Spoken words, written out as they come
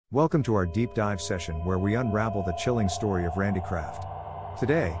Welcome to our deep dive session where we unravel the chilling story of Randy Kraft.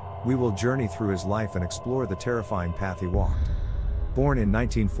 Today, we will journey through his life and explore the terrifying path he walked. Born in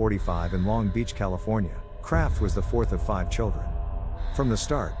 1945 in Long Beach, California, Kraft was the fourth of 5 children. From the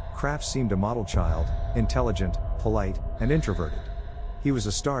start, Kraft seemed a model child, intelligent, polite, and introverted. He was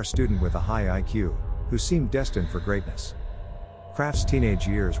a star student with a high IQ, who seemed destined for greatness. Kraft's teenage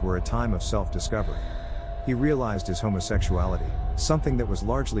years were a time of self-discovery. He realized his homosexuality, something that was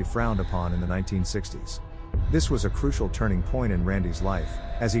largely frowned upon in the 1960s. This was a crucial turning point in Randy's life,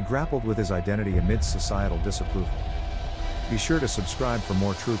 as he grappled with his identity amidst societal disapproval. Be sure to subscribe for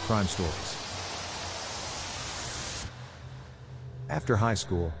more true crime stories. After high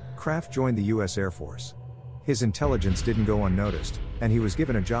school, Kraft joined the U.S. Air Force. His intelligence didn't go unnoticed, and he was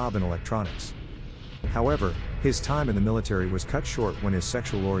given a job in electronics. However, his time in the military was cut short when his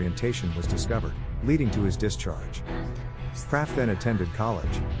sexual orientation was discovered, leading to his discharge. Kraft then attended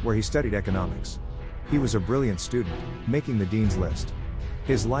college, where he studied economics. He was a brilliant student, making the dean's list.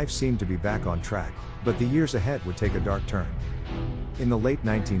 His life seemed to be back on track, but the years ahead would take a dark turn. In the late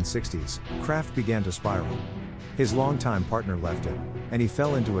 1960s, Kraft began to spiral. His longtime partner left him, and he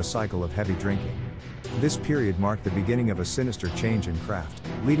fell into a cycle of heavy drinking. This period marked the beginning of a sinister change in Kraft,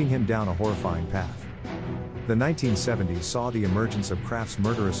 leading him down a horrifying path. The 1970s saw the emergence of Kraft's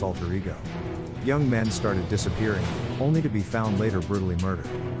murderous alter ego. Young men started disappearing, only to be found later brutally murdered.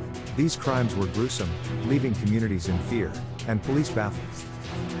 These crimes were gruesome, leaving communities in fear, and police baffled.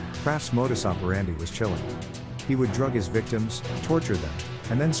 Kraft's modus operandi was chilling. He would drug his victims, torture them,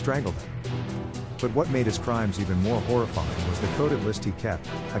 and then strangle them. But what made his crimes even more horrifying was the coded list he kept,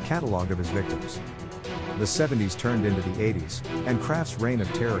 a catalog of his victims. The 70s turned into the 80s, and Kraft's reign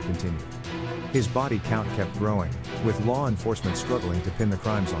of terror continued. His body count kept growing, with law enforcement struggling to pin the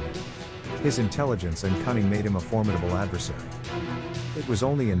crimes on him. His intelligence and cunning made him a formidable adversary. It was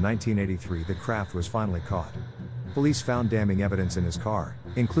only in 1983 that Kraft was finally caught. Police found damning evidence in his car,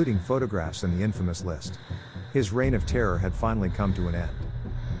 including photographs and the infamous list. His reign of terror had finally come to an end.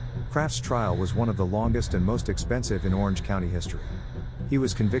 Kraft's trial was one of the longest and most expensive in Orange County history. He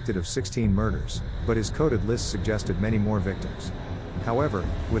was convicted of 16 murders, but his coded list suggested many more victims. However,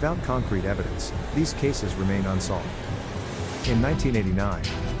 without concrete evidence, these cases remain unsolved. In 1989,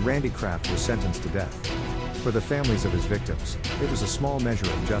 Randy Kraft was sentenced to death. For the families of his victims, it was a small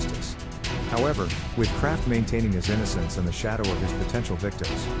measure of justice. However, with Kraft maintaining his innocence and the shadow of his potential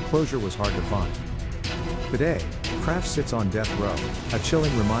victims, closure was hard to find. Today, Kraft sits on death row, a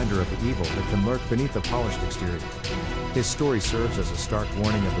chilling reminder of the evil that can lurk beneath a polished exterior. His story serves as a stark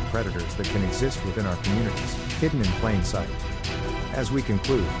warning of the predators that can exist within our communities, hidden in plain sight. As we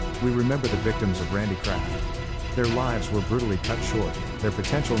conclude, we remember the victims of Randy Kraft. Their lives were brutally cut short, their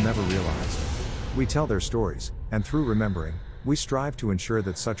potential never realized. We tell their stories, and through remembering, we strive to ensure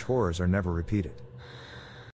that such horrors are never repeated.